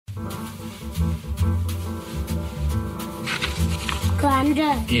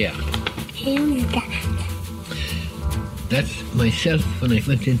Grandad. Yeah. Who's that? That's myself when I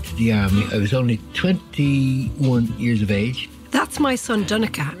went into the army. I was only 21 years of age. That's my son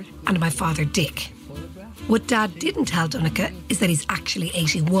Donncha and my father Dick. What Dad didn't tell Donncha is that he's actually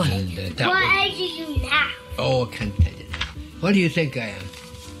 81. And, What age are you now? Oh, I can't tell you. What do you think I am?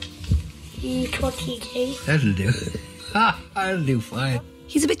 22. That'll do. I'll do fine.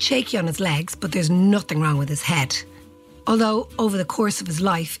 He's a bit shaky on his legs, but there's nothing wrong with his head. Although, over the course of his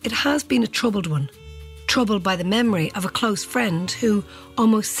life, it has been a troubled one. Troubled by the memory of a close friend who,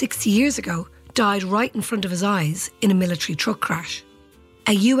 almost 60 years ago, died right in front of his eyes in a military truck crash.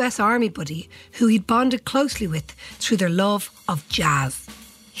 A US Army buddy who he'd bonded closely with through their love of jazz.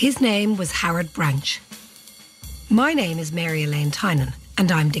 His name was Howard Branch. My name is Mary Elaine Tynan,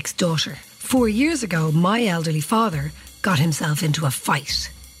 and I'm Dick's daughter. 4 years ago, my elderly father got himself into a fight.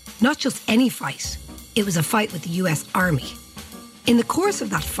 Not just any fight, it was a fight with the US Army. In the course of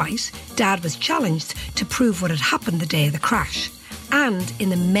that fight, Dad was challenged to prove what had happened the day of the crash, and in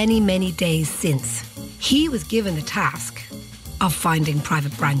the many, many days since. He was given the task of finding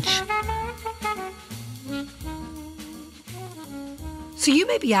Private Branch. So you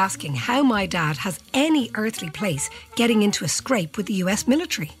may be asking how my dad has any earthly place getting into a scrape with the US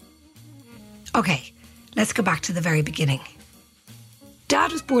military. OK, let's go back to the very beginning.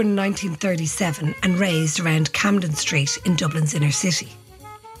 Dad was born in 1937 and raised around Camden Street in Dublin's inner city.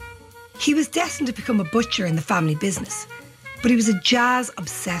 He was destined to become a butcher in the family business, but he was a jazz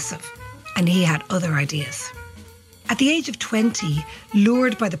obsessive and he had other ideas. At the age of 20,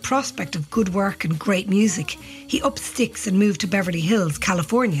 lured by the prospect of good work and great music, he upped sticks and moved to Beverly Hills,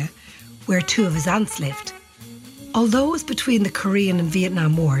 California, where two of his aunts lived. Although it was between the Korean and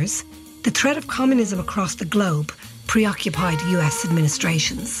Vietnam Wars, the threat of communism across the globe preoccupied US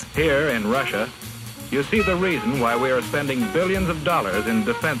administrations. Here in Russia, you see the reason why we are spending billions of dollars in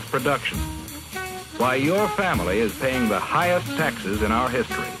defense production. Why your family is paying the highest taxes in our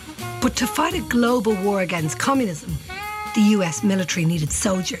history. But to fight a global war against communism, the US military needed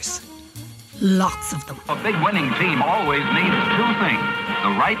soldiers. Lots of them. A big winning team always needs two things,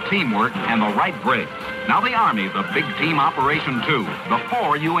 the right teamwork and the right grit. Now the Army's a big team operation too,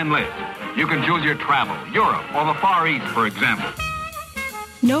 before you enlist. You can choose your travel, Europe or the Far East, for example.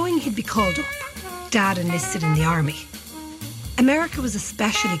 Knowing he'd be called up, Dad enlisted in the Army. America was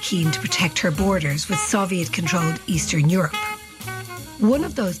especially keen to protect her borders with Soviet-controlled Eastern Europe. One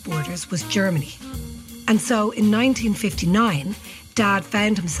of those borders was Germany. And so in 1959, Dad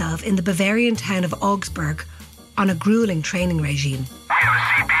found himself in the Bavarian town of Augsburg on a grueling training regime. We have a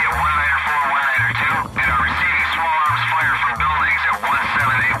CP at 194 and 192 and are receiving small arms fire from buildings at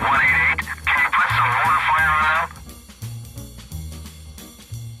 178, 188. Can you put some mortar fire on them?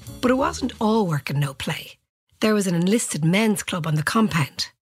 But it wasn't all work and no play. There was an enlisted men's club on the compound.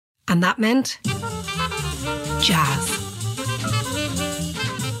 And that meant jazz.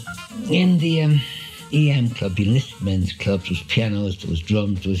 In the EM club, the enlisted men's club, there was pianos, there was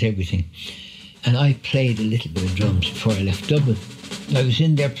drums, there was everything. And I played a little bit of drums before I left Dublin. I was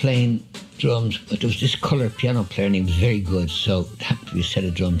in there playing drums, but there was this colour piano player and he was very good, so it happened to be a set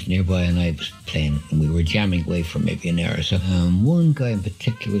of drums nearby and I was playing and we were jamming away for maybe an hour or so. One guy in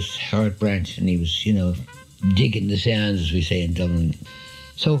particular was Howard Branch and he was, digging the sounds, as we say in Dublin.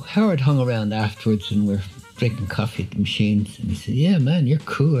 So Howard hung around afterwards and we're drinking coffee at the machines and he said, "Yeah, man, you're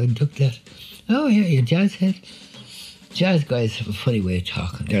cool, I dug that." "Oh, yeah, you're a jazz head?" Jazz guys have a funny way of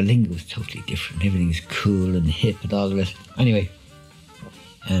talking. Their lingo is totally different. Everything's cool and hip and all the rest. Anyway,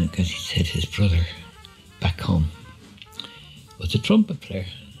 and because he said his brother back home was a trumpet player.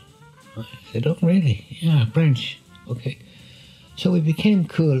 I said, "Oh, really? Yeah, Branch. Okay." So we became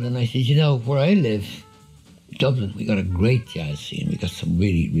cool and I said, where I live, Dublin, we got a great jazz scene. We got some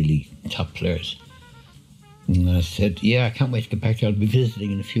really, really top players. And I said, "Yeah, I can't wait to get back there. I'll be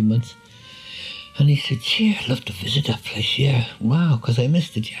visiting in a few months." And he said, "Yeah, I'd love to visit that place, yeah. Wow, because I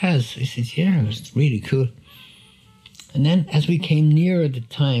missed the jazz." I said, "Yeah, it was really cool." And then as we came nearer the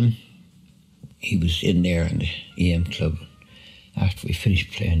time, he was in there in the EM club. After we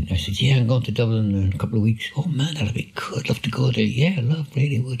finished playing, I said, "Yeah, I'm going to Dublin in a couple of weeks." "Oh, man, that'll be good. I'd love to go there." "Yeah,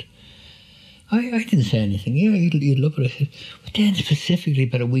 really would." I didn't say anything. "Yeah, you'd love it." I said, but then specifically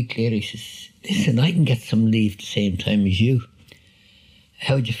about a week later, he says, "Listen, I can get some leave the same time as you.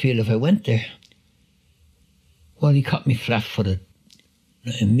 How would you feel if I went there?" Well, he caught me flat-footed.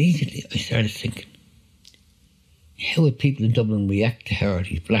 Immediately, I started thinking, how would people in Dublin react to Howard?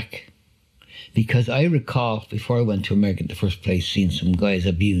 He's black. Because I recall, before I went to America in the first place, seeing some guys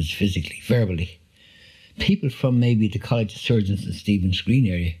abused physically, verbally. People from maybe the College of Surgeons and Stephen's Green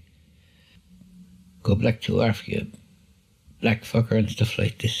area. go back to Africa, black fucker and stuff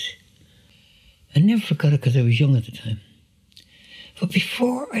like this. I never forgot it because I was young at the time. But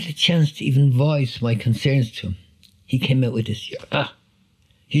before I had a chance to even voice my concerns to him, he came out with this,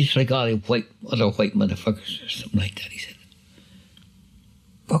 he's like all the other white motherfuckers or something like that, he said.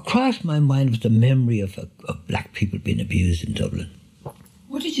 What crossed my mind was the memory of black people being abused in Dublin.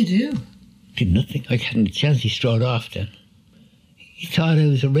 What did you do? Did nothing. I hadn't a chance. He strode off then. He thought I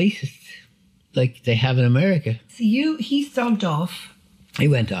was a racist, like they have in America. So he stomped off. He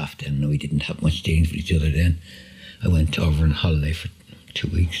went off then. No, we didn't have much dealings with each other then. I went over on holiday for 2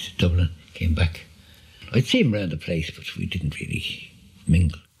 weeks to Dublin, came back. I'd see him around the place, but we didn't really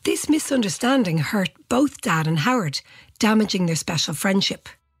mingle. This misunderstanding hurt both Dad and Howard, damaging their special friendship.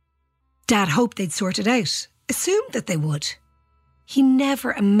 Dad hoped they'd sort it out, assumed that they would. He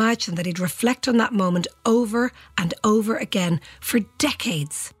never imagined that he'd reflect on that moment over and over again for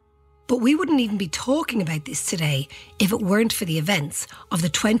decades. But we wouldn't even be talking about this today if it weren't for the events of the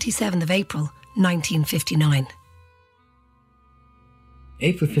 27th of April, 1959.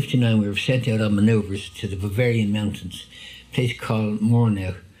 April 59, we were sent out on manoeuvres to the Bavarian Mountains, a place called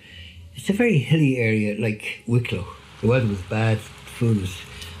Murnau. It's a very hilly area like Wicklow. The weather was bad, food was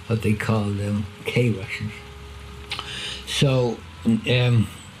what they call K-rations. So we're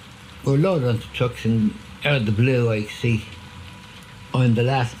loaded onto trucks, and out of the blue I see I'm the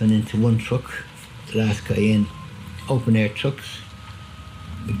last man into one truck, the last guy in, open air trucks,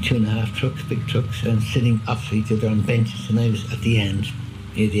 big 2.5 trucks, big trucks, and sitting opposite each other on benches, and I was at the end,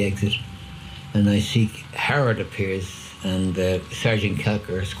 near the exit, and I see Howard appears, and Sergeant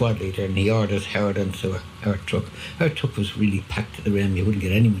Kelker, squad leader, and he orders Howard onto our truck. Our truck was really packed to the rim, you wouldn't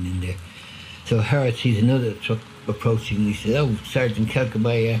get anyone in there. So Howard sees another truck approaching, and he says, "Oh, Sergeant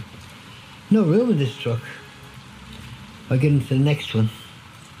Kelker, no room in this truck." I get into the next one.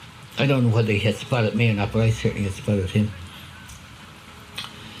 I don't know whether he had spotted me or not, but I certainly had spotted him.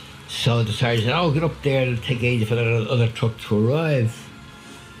 So the sergeant said, "Oh, get up there, it'll take ages for that other truck to arrive."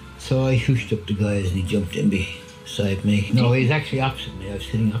 So I hushed up the guys and he jumped in beside me. No, he was actually opposite me, I was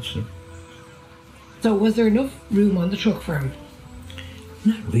sitting opposite him. So was there enough room on the truck for him?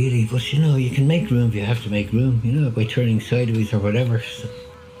 Not really, but you can make room if you have to make room, by turning sideways or whatever. So.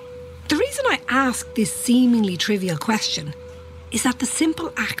 The reason I ask this seemingly trivial question is that the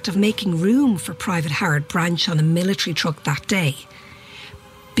simple act of making room for Private Howard Branch on a military truck that day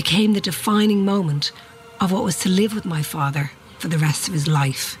became the defining moment of what was to live with my father for the rest of his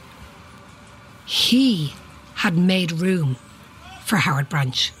life. He had made room for Howard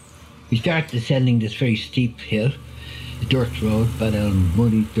Branch. We started descending this very steep hill, a dirt road, bad old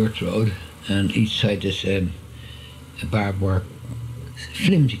muddy dirt road, and each side this a barbed wire,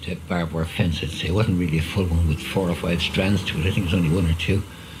 flimsy type barbed wire fence, I'd say. It wasn't really a full one with 4 or 5 strands to it. I think it was only 1 or 2.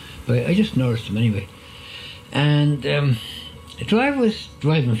 But I just noticed them anyway. And the driver was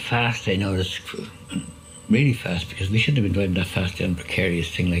driving fast, I noticed, really fast, because we shouldn't have been driving that fast down a precarious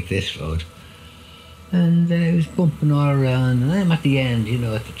thing like this road. And he was bumping all around, and I'm at the end,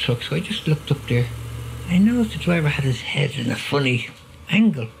 at the truck, so I just looked up there. I noticed the driver had his head in a funny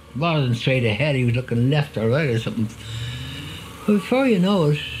angle. He wasn't straight ahead, he was looking left or right or something. But before you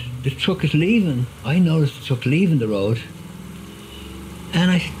know it, the truck is leaving. I noticed the truck leaving the road.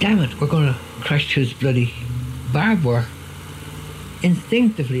 And I said, damn it, we're going to crash through this bloody barbed wire.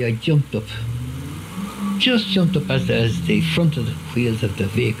 Instinctively, I jumped up. Just jumped up as the front of the wheels of the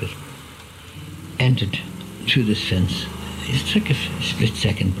vehicle entered through this fence. It took a split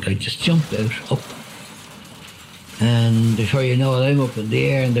second, but I just jumped out, up. And before you know it, I'm up in the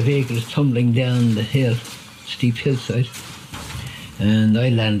air and the vehicle is tumbling down the hill, steep hillside. And I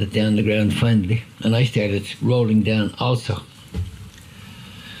landed down the ground finally, and I started rolling down also.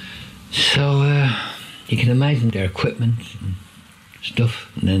 So you can imagine their equipment and stuff,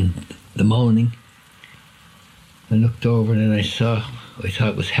 and then the moaning. I looked over and then I thought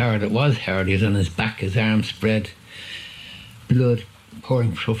it was Howard. It was Howard. He was on his back, his arms spread, blood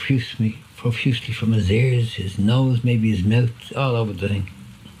pouring profusely from his ears, his nose, maybe his mouth, all over the thing.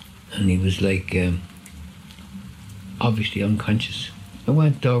 And he was like, obviously unconscious. I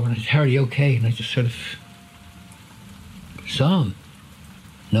went over and I said, "Howard, are you okay?" And I just sort of saw him.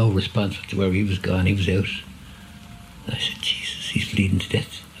 No response whatsoever. He was gone, he was out. And I said, Jesus, he's bleeding to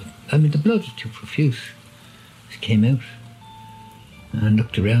death. I mean, the blood was too profuse. It came out. And I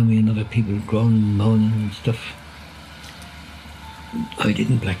looked around me and other people groaning, moaning and stuff. I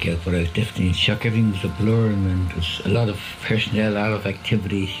didn't black out, but I was definitely in shock. Everything was a blur, and there was a lot of personnel, a lot of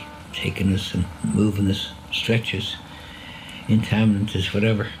activity, taking us and moving us, stretchers, into ambulances,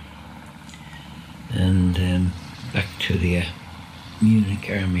 whatever. And back to the Munich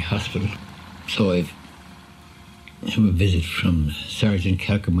Army Hospital. So I've had a visit from Sergeant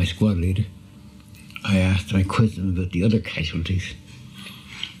Kelker, my squad leader. I quizzed him about the other casualties.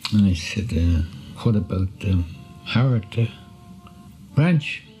 And I said, what about Howard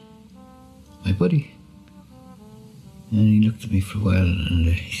Branch, my buddy? And he looked at me for a while and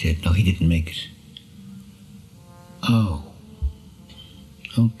he said, no, he didn't make it. Oh,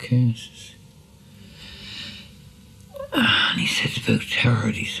 okay. And he said about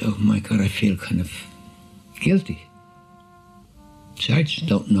Howard, he said, oh my God, I feel kind of guilty. Sergeants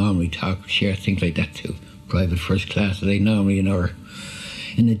don't normally share things like that to private first class. They normally, are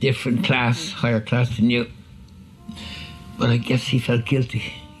in a different class, higher class than you. But I guess he felt guilty.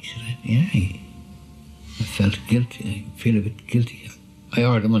 He said, yeah, I felt guilty. I feel a bit guilty. I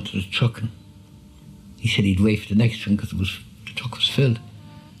ordered him onto the truck and he said he'd wait for the next one because the truck was filled.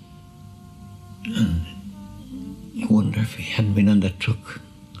 And I wonder if he hadn't been on that truck.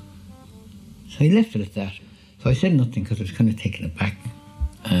 So he left it at that. So I said nothing because I was kind of taken aback.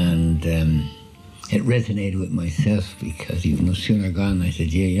 And it resonated with myself because he was no sooner gone. I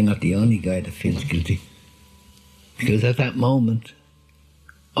said, yeah, you're not the only guy that feels guilty. Because at that moment,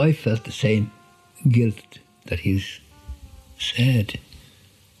 I felt the same guilt that he's said.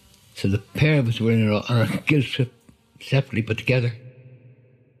 So the pair of us were on a guilt trip separately but together.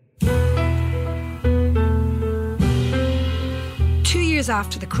 2 years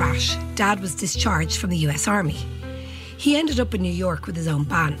after the crash, Dad was discharged from the US Army. He ended up in New York with his own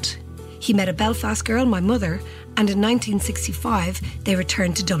band. He met a Belfast girl, my mother, and in 1965 they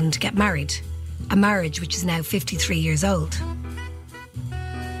returned to Dublin to get married. A marriage which is now 53 years old.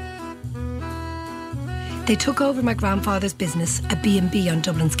 They took over my grandfather's business, a B&B on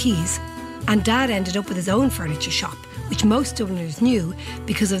Dublin's Quays, and Dad ended up with his own furniture shop, which most Dubliners knew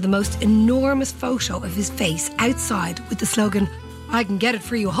because of the most enormous photo of his face outside with the slogan, I can get it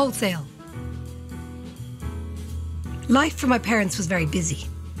for you wholesale. Life for my parents was very busy.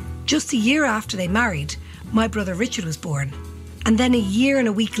 Just a year after they married, my brother Richard was born. And then a year and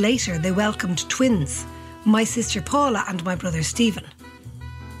a week later, they welcomed twins, my sister Paula and my brother Stephen.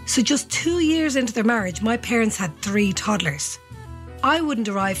 So just 2 years into their marriage, my parents had 3 toddlers. I wouldn't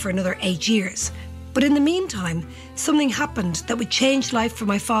arrive for another 8 years. But in the meantime, something happened that would change life for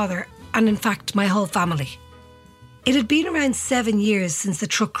my father and, in fact, my whole family. It had been around 7 years since the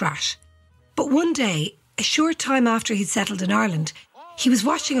truck crash. But one day, a short time after he'd settled in Ireland, he was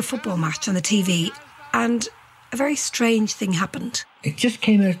watching a football match on the TV and a very strange thing happened. It just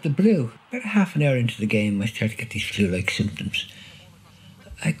came out of the blue. About half an hour into the game, I started to get these flu-like symptoms.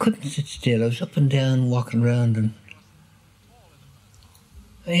 I couldn't sit still. I was up and down, walking around, and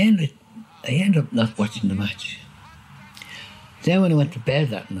I ended up not watching the match. Then when I went to bed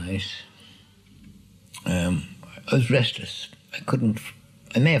that night, I was restless.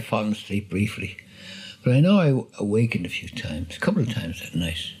 I may have fallen asleep briefly, but I know I awakened a couple of times that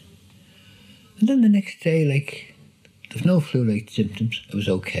night. And then the next day, there's no flu-like symptoms. I was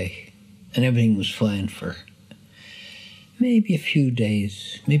okay. And everything was fine for maybe a few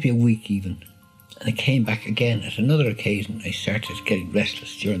days, maybe a week even. And I came back again at another occasion. I started getting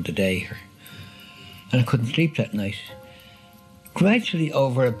restless during the day, and I couldn't sleep that night. Gradually,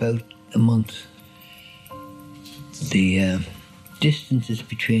 over about a month, the distances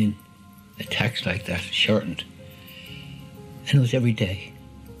between attacks like that shortened. And it was every day.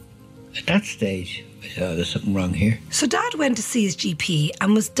 At that stage, I thought, there's something wrong here. So Dad went to see his GP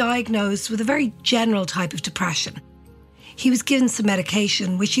and was diagnosed with a very general type of depression. He was given some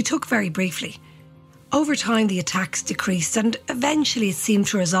medication, which he took very briefly. Over time, the attacks decreased and eventually it seemed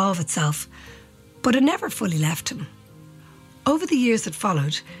to resolve itself, but it never fully left him. Over the years that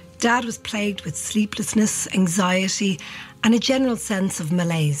followed, Dad was plagued with sleeplessness, anxiety, and a general sense of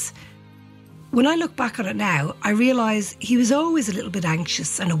malaise. When I look back on it now, I realise he was always a little bit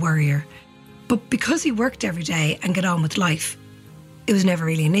anxious and a worrier. But because he worked every day and got on with life, it was never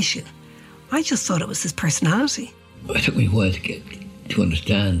really an issue. I just thought it was his personality. It took me a while to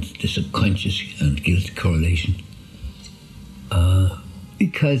understand the subconscious and guilt correlation.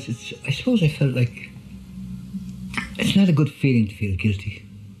 Because I suppose I felt like it's not a good feeling to feel guilty.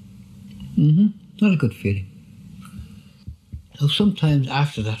 Not a good feeling. So sometimes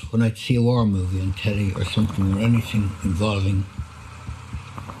after that, when I'd see a war movie on telly or something, or anything involving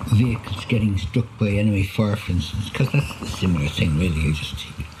vehicles getting struck by enemy fire, for instance, because that's a similar thing really,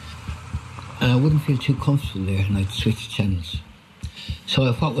 and I wouldn't feel too comfortable there, and I'd switch channels.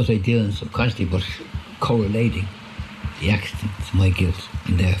 So what was I doing subconsciously but correlating the accident to my guilt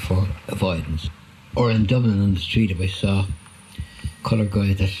and therefore avoidance? Or in Dublin on the street, if I saw a colour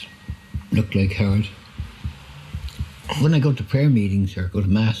guy that looked like Howard, When I go to prayer meetings or go to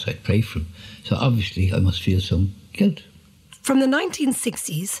Mass, I pray for him. So obviously I must feel some guilt. From the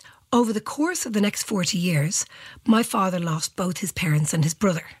 1960s, over the course of the next 40 years, my father lost both his parents and his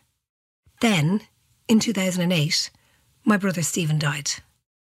brother. Then, in 2008, my brother Stephen died.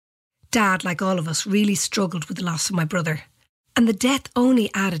 Dad, like all of us, really struggled with the loss of my brother. And the death only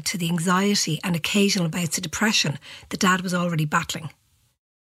added to the anxiety and occasional bouts of depression that Dad was already battling.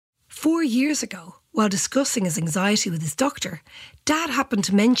 4 years ago, while discussing his anxiety with his doctor, Dad happened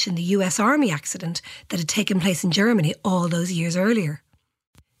to mention the US Army accident that had taken place in Germany all those years earlier.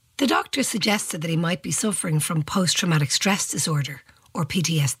 The doctor suggested that he might be suffering from post-traumatic stress disorder, or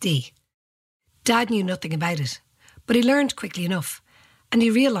PTSD. Dad knew nothing about it, but he learned quickly enough, and he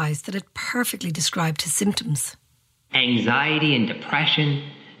realised that it perfectly described his symptoms. Anxiety and depression,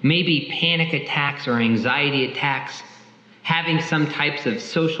 maybe panic attacks or anxiety attacks, having some types of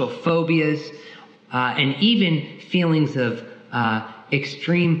social phobias, and even feelings of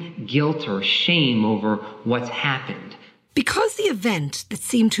extreme guilt or shame over what's happened. Because the event that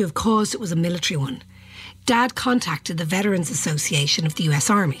seemed to have caused it was a military one, Dad contacted the Veterans Association of the US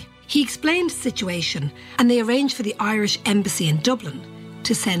Army. He explained the situation and they arranged for the Irish Embassy in Dublin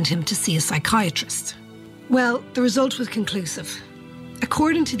to send him to see a psychiatrist. Well, the result was conclusive.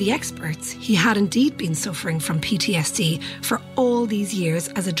 According to the experts, he had indeed been suffering from PTSD for all these years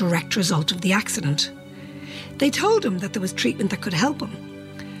as a direct result of the accident. They told him that there was treatment that could help him,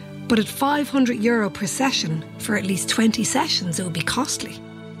 but at €500 per session for at least 20 sessions, it would be costly.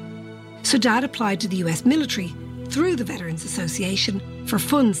 So Dad applied to the US military through the Veterans Association for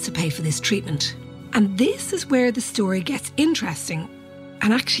funds to pay for this treatment. And this is where the story gets interesting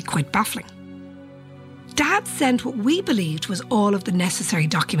and actually quite baffling. Dad sent what we believed was all of the necessary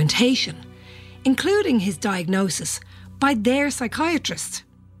documentation, including his diagnosis, by their psychiatrist.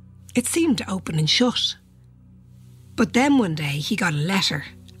 It seemed to open and shut. But then one day he got a letter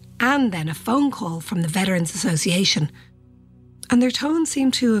and then a phone call from the Veterans Association, and their tone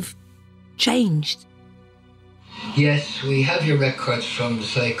seemed to have changed. Yes, we have your records from the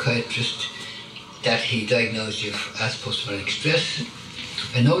psychiatrist that he diagnosed you as post-traumatic stress.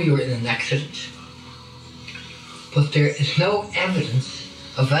 I know you were in an accident, but there is no evidence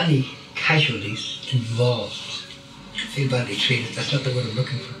of any casualties involved. Feel badly treated, that's not the word I'm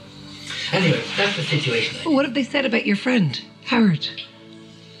looking for. Anyway, that's the situation. But what have they said about your friend, Howard?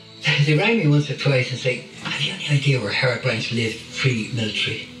 They rang me once or twice and say, have you any idea where Howard Branch lived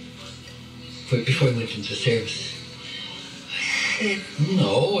pre-military? Before he went into service. I said,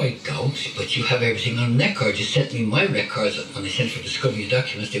 no, I don't, but you have everything on record. You sent me my records when I sent for discovery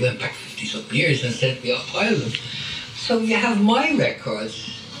documents. They went back 50-something years and sent me a pile of them. So you have my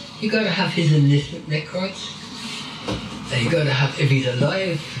records. You got to have his enlistment records. And you got to have, if he's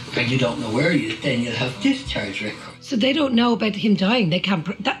alive and you don't know where he is, then you'll have discharge records. So they don't know about him dying. They can't.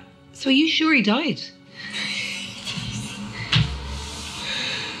 So are you sure he died?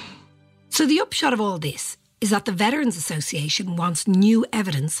 So the upshot of all this is that the Veterans Association wants new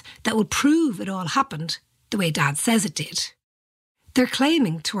evidence that will prove it all happened the way Dad says it did. They're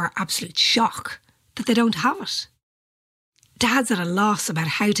claiming, to our absolute shock, that they don't have it. Dad's at a loss about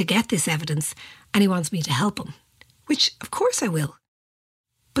how to get this evidence and he wants me to help him, which of course I will.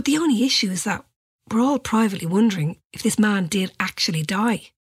 But the only issue is that we're all privately wondering if this man did actually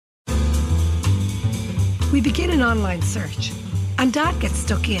die. We begin an online search and Dad gets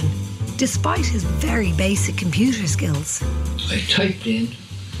stuck in, despite his very basic computer skills. I typed in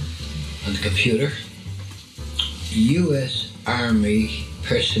on the computer US Army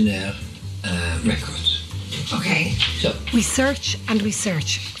personnel records. Okay. So we search and we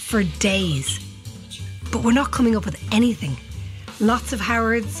search for days, but we're not coming up with anything. Lots of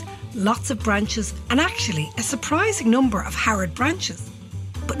Howards, lots of branches, and actually a surprising number of Howard branches,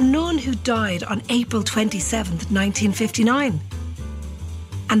 but none who died on April 27th, 1959.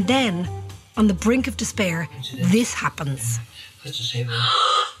 And then, on the brink of despair, this happens. What's it say?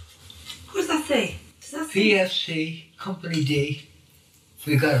 What does that say? Does that say? PFC, Company D.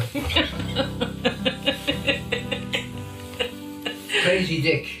 We got him. Crazy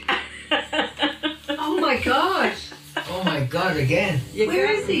Dick. Oh my God! Oh my God, again.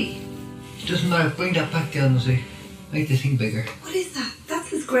 Where is he? Doesn't matter, bring that back down and see. Make the thing bigger. What is that? That's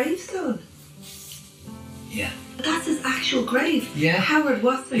his gravestone. Yeah. That's his actual grave. Yeah. Howard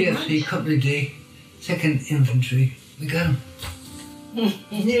Watson. PFC, Company D, 2nd Infantry. We got him.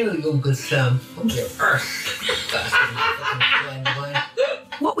 Nearly Uncle Sam. Up your earth.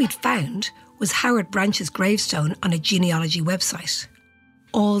 What we'd found was Howard Branch's gravestone on a genealogy website.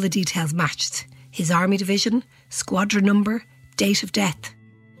 All the details matched. His army division, squadron number, date of death.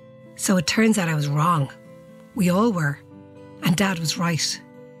 So it turns out I was wrong. We all were. And Dad was right.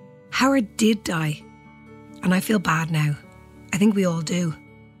 Howard did die. And I feel bad now. I think we all do.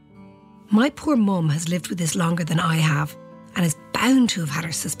 My poor mum has lived with this longer than I have and is bound to have had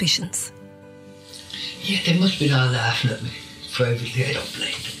her suspicions. Yeah, they must be all laughing at me privately. I don't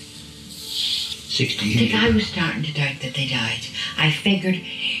blame them. 60 years. I think I was starting to doubt that they died. I figured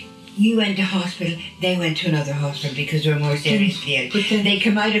you went to hospital, they went to another hospital because they were more seriously ill. But then they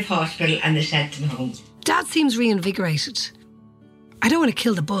come out of hospital and they sent them home. Dad seems reinvigorated. I don't want to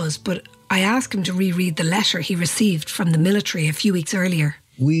kill the buzz, but I asked him to reread the letter he received from the military a few weeks earlier.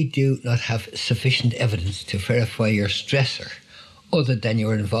 We do not have sufficient evidence to verify your stressor other than you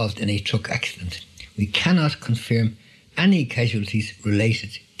were involved in a truck accident. We cannot confirm any casualties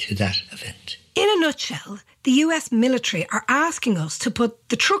related to that event. In a nutshell, the US military are asking us to put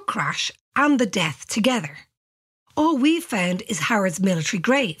the truck crash and the death together. All we've found is Howard's military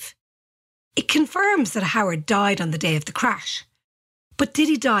grave. It confirms that Howard died on the day of the crash. But did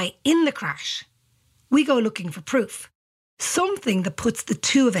he die in the crash? We go looking for proof. Something that puts the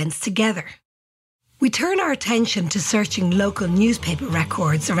two events together. We turn our attention to searching local newspaper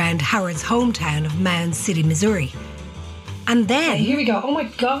records around Howard's hometown of Mound City, Missouri. And then... Here we go. Oh my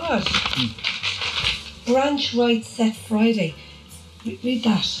God. Branch Wright Set Friday. Read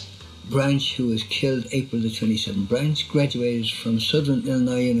that. Branch, who was killed April the 27th. Branch graduated from Southern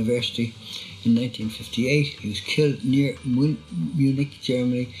Illinois University in 1958. He was killed near Munich,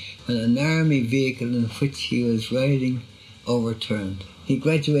 Germany, when an army vehicle in which he was riding overturned. He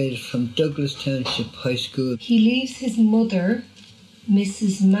graduated from Douglas Township High School. He leaves his mother,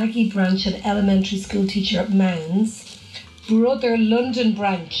 Mrs. Maggie Branch, an elementary school teacher at Mounds. Brother London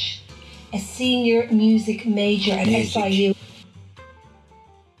Branch, a senior music major at SIU.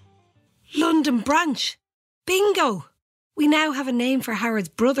 London Branch. Bingo! We now have a name for Howard's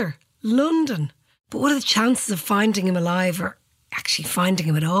brother, London. But what are the chances of finding him alive, or actually finding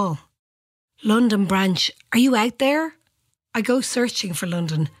him at all? London Branch, are you out there? I go searching for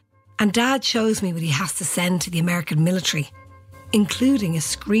London, and Dad shows me what he has to send to the American military, including a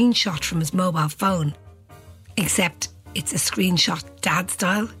screenshot from his mobile phone. Except it's a screenshot Dad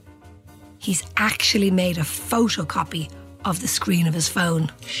style. He's actually made a photocopy of the screen of his phone.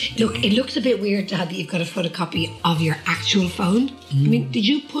 Look, it looks a bit weird, Dad, that you've got a photocopy of your actual phone. I mean, did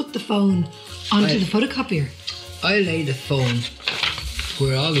you put the phone onto the photocopier? I laid the phone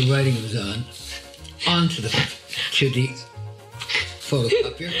where all the writing was onto the photocopier,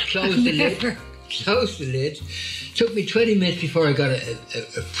 closed the lid. Took me 20 minutes before I got a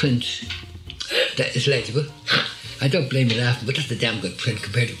print that is legible. I don't blame it after, but that's a damn good print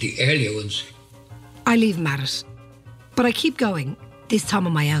compared to the earlier ones. I leave him at it. But I keep going, this time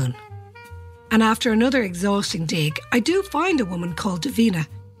on my own. And after another exhausting dig, I do find a woman called Davina,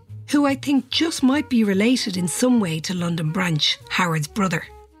 who I think just might be related in some way to London Branch, Howard's brother.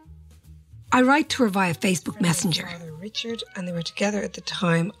 I write to her via Facebook Messenger. Father Richard, and they were together at the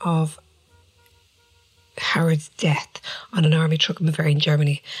time of Howard's death on an army truck in Bavarian,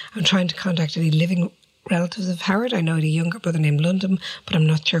 Germany. I'm trying to contact any living relatives of Howard. I know he had a younger brother named London, but I'm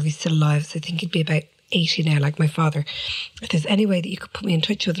not sure if he's still alive, so I think he'd be about 80 now, like my father. If there's any way that you could put me in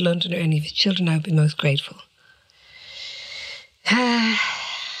touch with London or any of his children, I would be most grateful. Yeah,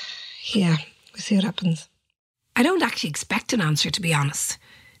 we'll see what happens. I don't actually expect an answer, to be honest,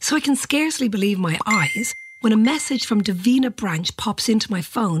 so I can scarcely believe my eyes when a message from Davina Branch pops into my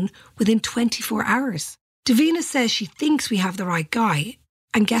phone within 24 hours. Davina says she thinks we have the right guy,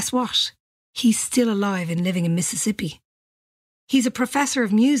 and guess what? He's still alive and living in Mississippi. He's a professor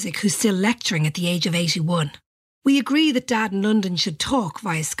of music who's still lecturing at the age of 81. We agree that Dad and London should talk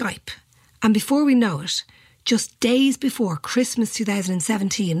via Skype. And before we know it, just days before Christmas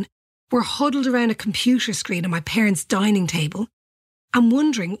 2017, we're huddled around a computer screen at my parents' dining table and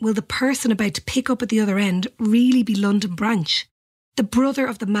wondering, will the person about to pick up at the other end really be London Branch, the brother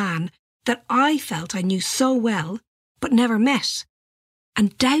of the man that I felt I knew so well but never met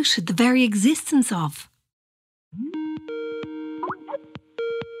and doubted the very existence of?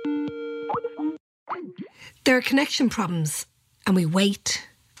 There are connection problems, and we wait,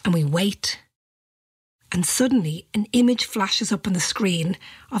 and we wait. And suddenly, an image flashes up on the screen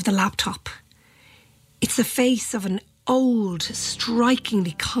of the laptop. It's the face of an old,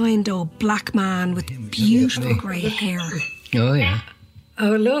 strikingly kind old black man with beautiful grey hair. Oh, yeah.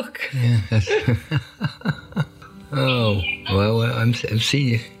 Oh, look. Yeah, that's... Oh, well, I'm seeing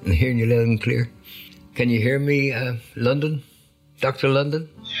you and hearing you loud and clear. Can you hear me, London? Dr. London?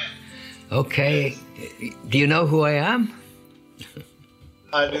 Yeah. Okay. Do you know who I am?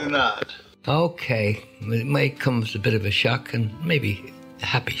 I do not. Okay. It might come as a bit of a shock, and maybe a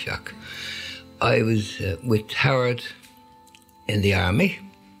happy shock. I was with Howard in the army,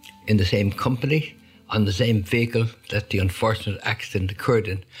 in the same company, on the same vehicle that the unfortunate accident occurred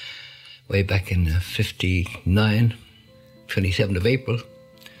in way back in 59, 27th of April.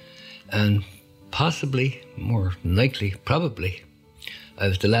 And possibly, more likely, probably, I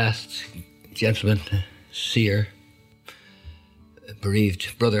was the last gentleman to see her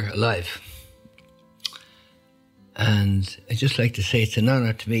bereaved brother alive. And I'd just like to say it's an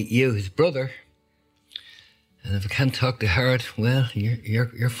honour to meet you, his brother. And if I can't talk to Howard, well,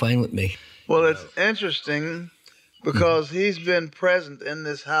 you're fine with me. Well, it's interesting because he's been present in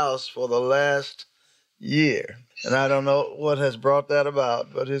this house for the last year. And I don't know what has brought that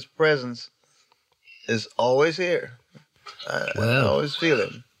about, but his presence is always here. I always feel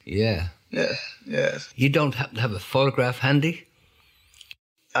him. Yeah. Yes. You don't happen to have a photograph handy?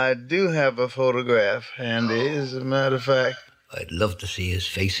 I do have a photograph handy, as a matter of fact. I'd love to see his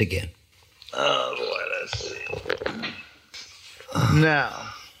face again. Oh, boy, let's see.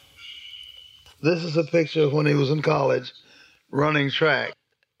 Now, this is a picture of when he was in college, running track.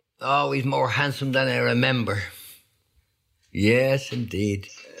 Oh, he's more handsome than I remember. Yes, indeed.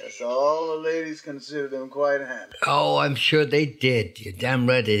 Yes, all the ladies considered him quite handsome. Oh, I'm sure they did. You're damn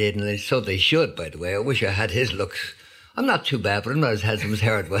right they did, and so they should, by the way. I wish I had his looks. I'm not too bad, but I'm not as handsome as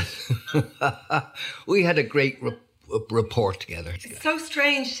Howard was. We had a great rapport together. It's so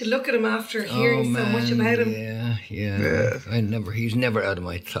strange to look at him after hearing so much about him. Yeah. Yes. He's never out of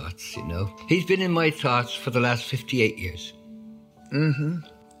my thoughts, you know. He's been in my thoughts for the last 58 years. Mm-hmm.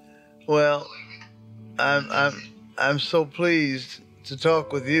 Well, I'm so pleased to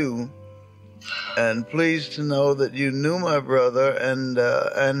talk with you, and pleased to know that you knew my brother and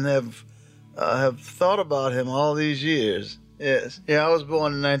have thought about him all these years. Yes. Yeah, I was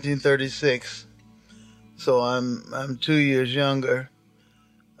born in 1936, so I'm 2 years younger.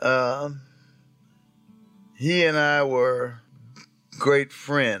 He and I were great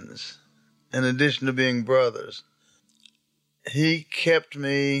friends, in addition to being brothers. He kept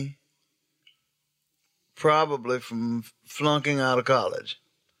me probably from flunking out of college.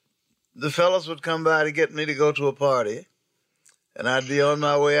 The fellas would come by to get me to go to a party, and I'd be on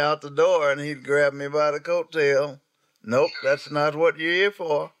my way out the door, and he'd grab me by the coattail. Nope, that's not what you're here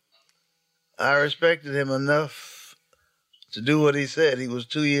for. I respected him enough to do what he said. He was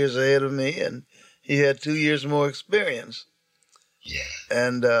 2 years ahead of me, and he had 2 years more experience. Yeah.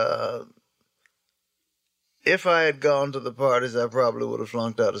 And if I had gone to the parties, I probably would have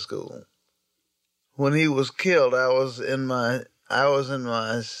flunked out of school. When he was killed, I was in my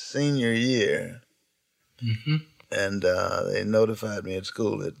senior year. Mm-hmm. And they notified me at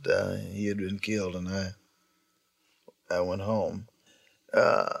school that he had been killed, and I went home.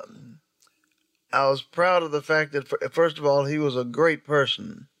 I was proud of the fact that, first of all, he was a great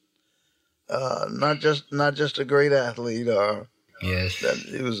person, not just a great athlete, or yes, that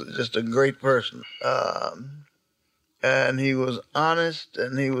he was just a great person, and he was honest,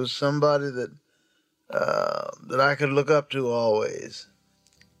 and he was somebody that I could look up to always.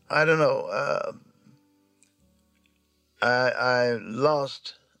 I don't know. I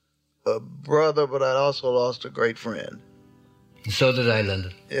lost a brother, but I also lost a great friend. So did I,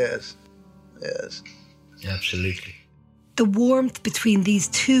 Lyndon. Yes. Absolutely. The warmth between these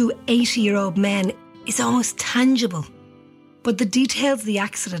two 80-year-old men is almost tangible, but the details of the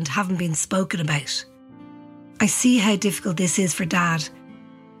accident haven't been spoken about. I see how difficult this is for Dad,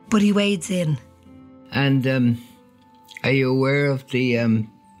 but he wades in. And are you aware of the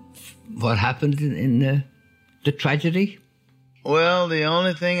what happened in the tragedy? Well, the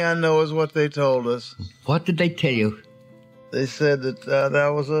only thing I know is what they told us. What did they tell you? They said that that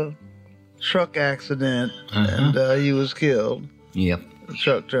was a truck accident, and he was killed. Yep. The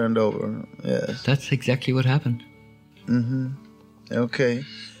truck turned over, yes. That's exactly what happened. Mm-hmm. Okay.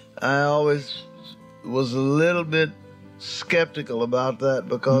 I always was a little bit skeptical about that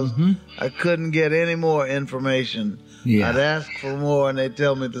because I couldn't get any more information. Yeah. I'd ask for more, and they'd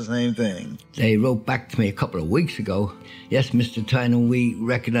tell me the same thing. They wrote back to me a couple of weeks ago. Yes, Mr. Tynan, we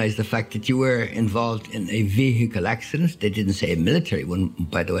recognise the fact that you were involved in a vehicle accident. They didn't say a military one,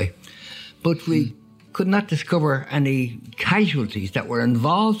 by the way. But we could not discover any casualties that were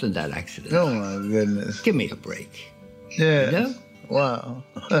involved in that accident. Oh, my goodness. Give me a break. Yes. You know? Wow.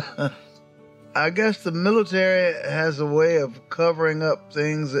 I guess the military has a way of covering up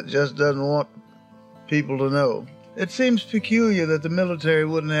things that just doesn't want people to know. It seems peculiar that the military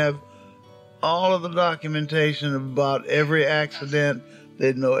wouldn't have all of the documentation about every accident.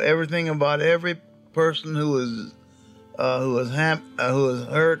 They'd know everything about every person who was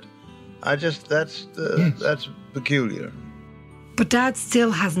hurt. That's peculiar. But Dad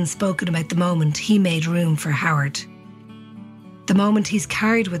still hasn't spoken about the moment he made room for Howard. the moment he's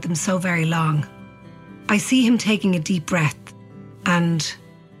carried with him so very long. I see him taking a deep breath and...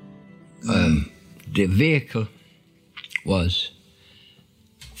 The vehicle was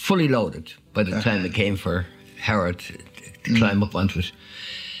fully loaded by the time it came for Howard to climb up onto it.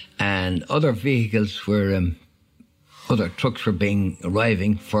 And other vehicles were, other trucks were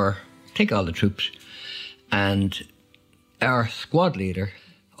arriving for take all the troops. And our squad leader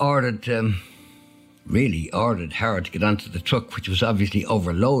ordered Howard to get onto the truck, which was obviously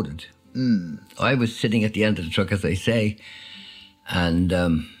overloaded. I was sitting at the end of the truck, as I say, and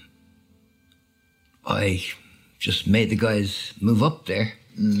I just made the guys move up there.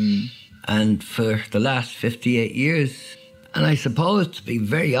 And for the last 58 years, and I suppose, to be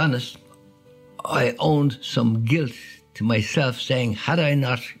very honest, I owned some guilt to myself, saying, had I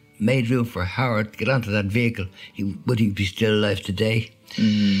not made room for Howard to get onto that vehicle, would he be still alive today?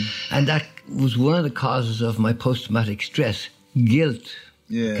 And that was one of the causes of my post-traumatic stress, guilt.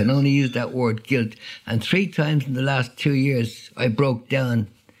 Yeah. Can only use that word, guilt. And 3 times in the last 2 years, I broke down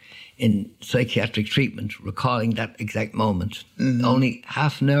in psychiatric treatment, recalling that exact moment. Only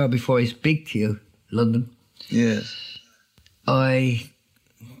half an hour before I speak to you, London. Yes. I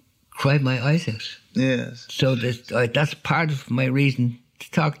cried my eyes out. Yes. So that's part of my reason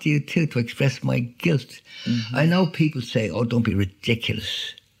to talk to you too, to express my guilt. I know people say, oh, don't be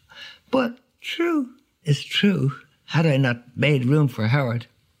ridiculous. But true is true. Had I not made room for Howard,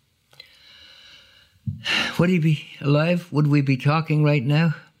 would he be alive? Would we be talking right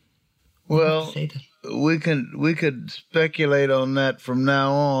now? Well, we could speculate on that from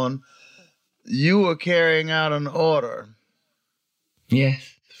now on. You were carrying out an order.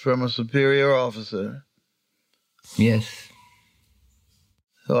 Yes. From a superior officer. Yes.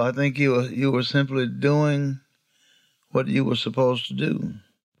 So I think you were simply doing what you were supposed to do.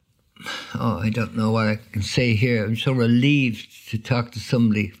 Oh, I don't know what I can say here. I'm so relieved to talk to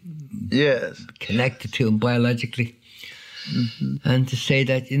somebody connected to him biologically. And to say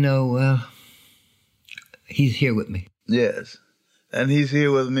that, he's here with me. Yes. And he's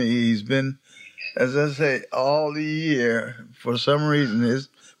here with me. He's been, as I say, all the year. For some reason, his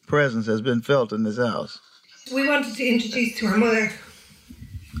presence has been felt in this house. We wanted to introduce to our mother.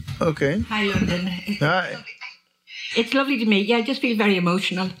 Okay. Hi, London. Hi. It's lovely to meet you. I just feel very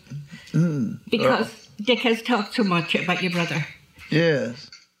emotional. Because Dick has talked so much about your brother. Yes.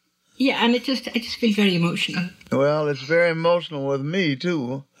 Yeah, and I just feel very emotional. Well, it's very emotional with me,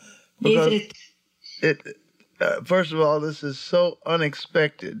 too. Is it? First of all, this is so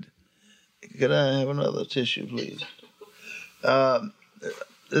unexpected. Could I have another tissue, please?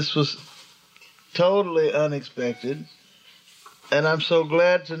 This was totally unexpected. And I'm so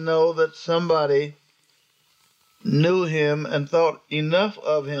glad to know that somebody knew him and thought enough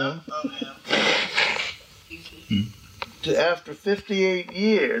of him to, after 58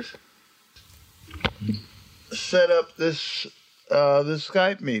 years, set up this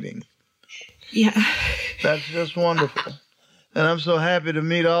Skype meeting. Yeah. That's just wonderful. And I'm so happy to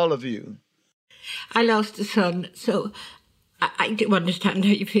meet all of you. I lost a son, so I do understand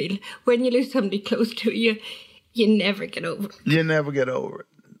how you feel. When you lose somebody close to you, you never get over it. You never get over it.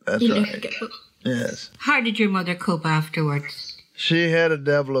 That's you right. Never get over it. Yes. How did your mother cope afterwards? She had a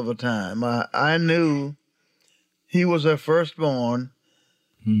devil of a time. I knew he was her firstborn,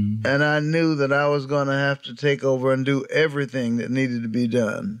 and I knew that I was going to have to take over and do everything that needed to be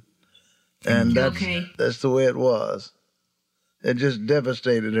done. And that's the way it was. It just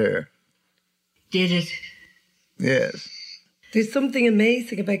devastated her. Did it? Yes. There's something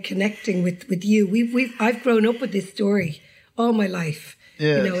amazing about connecting with you. I've grown up with this story all my life.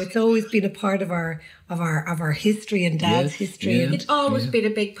 Yes. It's always been a part of our history and Dad's history. Yeah. It's always been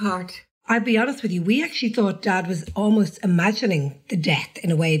a big part. I'll be honest with you, we actually thought Dad was almost imagining the death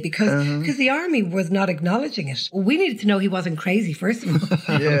in a way because the army was not acknowledging it. We needed to know he wasn't crazy, first of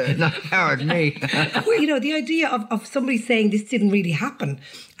all. Yeah. Not Howard, me. The idea of somebody saying this didn't really happen,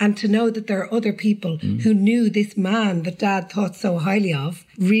 and to know that there are other people who knew this man that Dad thought so highly of,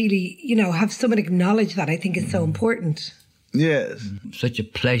 really, have someone acknowledge that, I think is so important. Yes. Such a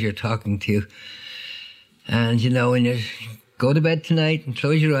pleasure talking to you. And, when you go to bed tonight and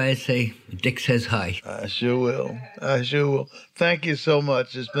close your eyes, say, Dick says hi. I sure will. Thank you so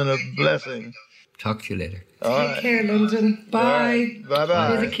much. It's been a blessing. Talk to you later. Take care, London. Bye. Right.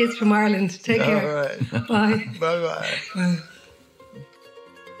 Bye-bye. Here's a kiss from Ireland. Take care. All right. Bye. Bye-bye. Bye.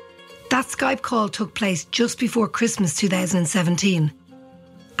 That Skype call took place just before Christmas 2017.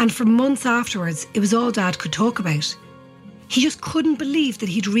 And for months afterwards, it was all Dad could talk about. He just couldn't believe that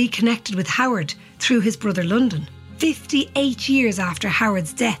he'd reconnected with Howard through his brother London. 58 years after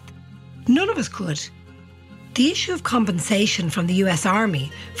Howard's death. None of us could. The issue of compensation from the US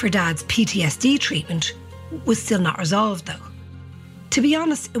Army for Dad's PTSD treatment was still not resolved, though. To be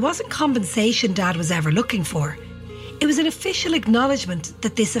honest, it wasn't compensation Dad was ever looking for. It was an official acknowledgement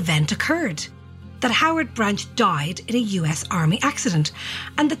that this event occurred, that Howard Branch died in a US Army accident,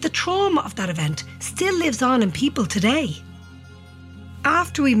 and that the trauma of that event still lives on in people today.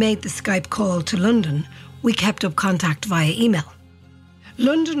 After we made the Skype call to London, we kept up contact via email.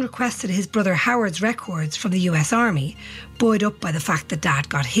 London requested his brother Howard's records from the US Army, buoyed up by the fact that Dad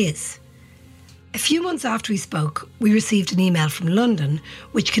got his. A few months after we spoke, we received an email from London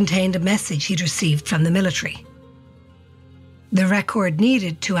which contained a message he'd received from the military. The record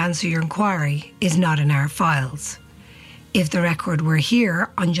needed to answer your inquiry is not in our files. If the record were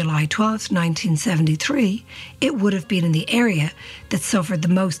here on July 12th, 1973, it would have been in the area that suffered the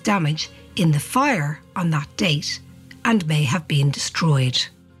most damage in the fire on that date and may have been destroyed.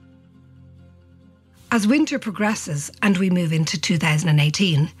 As winter progresses and we move into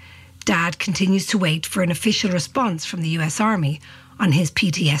 2018, Dad continues to wait for an official response from the US Army on his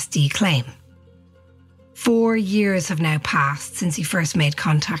PTSD claim. 4 years have now passed since he first made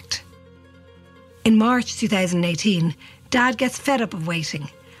contact. In March 2018, Dad gets fed up of waiting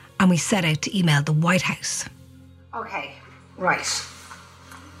and we set out to email the White House. Okay, right.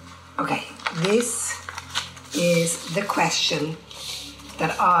 Okay, this is the question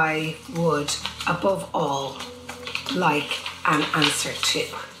that I would, above all, like an answer to.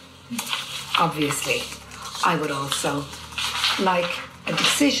 Obviously, I would also like a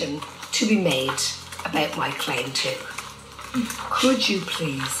decision to be made about my claim too. Could you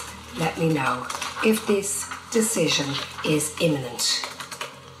please let me know if this decision is imminent,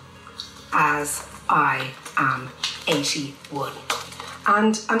 as I am 81.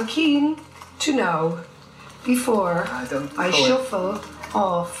 And I'm keen to know before I shuffle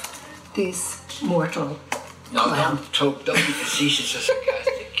off this mortal No, plan. don't be facetious or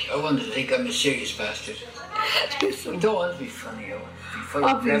sarcastic. I want to think I'm a serious bastard. I don't want to be funny. I want to be funny.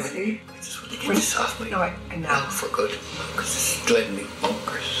 Obviously. I just want to get this off my No, I know. for good, because it's driving me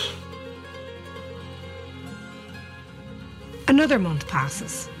bonkers. Another month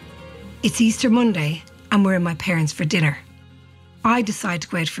passes. It's Easter Monday and we're in my parents for dinner. I decide to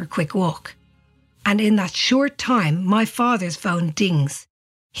go out for a quick walk. And in that short time, my father's phone dings.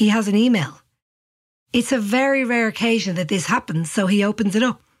 He has an email. It's a very rare occasion that this happens, so he opens it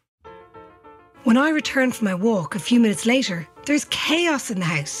up. When I return from my walk a few minutes later, there's chaos in the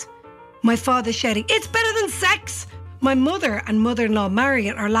house. My father's shouting, "It's better than sex!" My mother and mother-in-law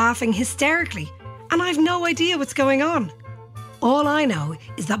Marion are laughing hysterically, and I've no idea what's going on. All I know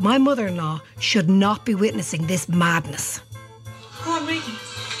is that my mother-in-law should not be witnessing this madness. Go on, read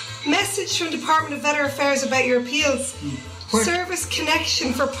it. Message from Department of Veteran Affairs about your appeals. Service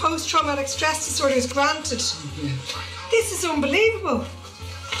connection for post-traumatic stress disorders granted. This is unbelievable.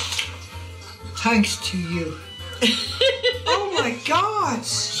 Thanks to you. Oh my God.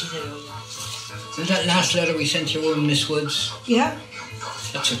 And that last letter we sent your woman, Miss Woods, Yeah.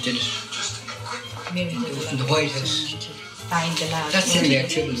 that's what did it. In the White House. Find the last That's in there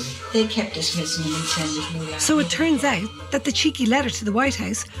too. They kept us missing and sent no last. So it turns out that the cheeky letter to the White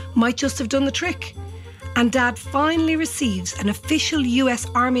House might just have done the trick. And Dad finally receives an official US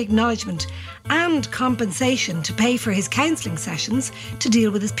Army acknowledgement and compensation to pay for his counselling sessions to deal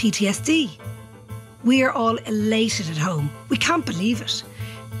with his PTSD. We are all elated at home. We can't believe it.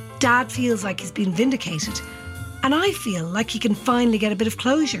 Dad feels like he's been vindicated, and I feel like he can finally get a bit of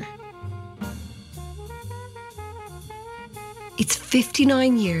closure. It's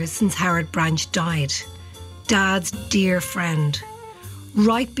 59 years since Howard Branch died, Dad's dear friend,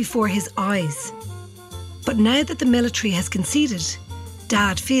 right before his eyes. But now that the military has conceded,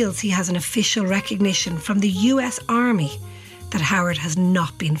 Dad feels he has an official recognition from the US Army that Howard has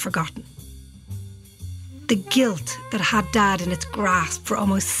not been forgotten. The guilt that had Dad in its grasp for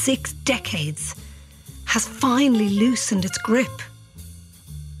almost 6 decades has finally loosened its grip.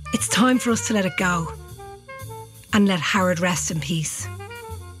 It's time for us to let it go and let Howard rest in peace.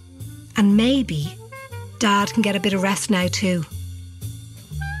 And maybe Dad can get a bit of rest now too.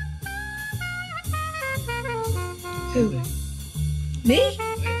 Who? Me?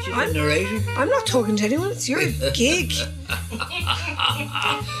 You're the narrator. I'm not talking to anyone. It's your gig.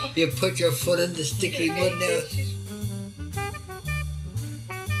 You put your foot in the sticky mud now.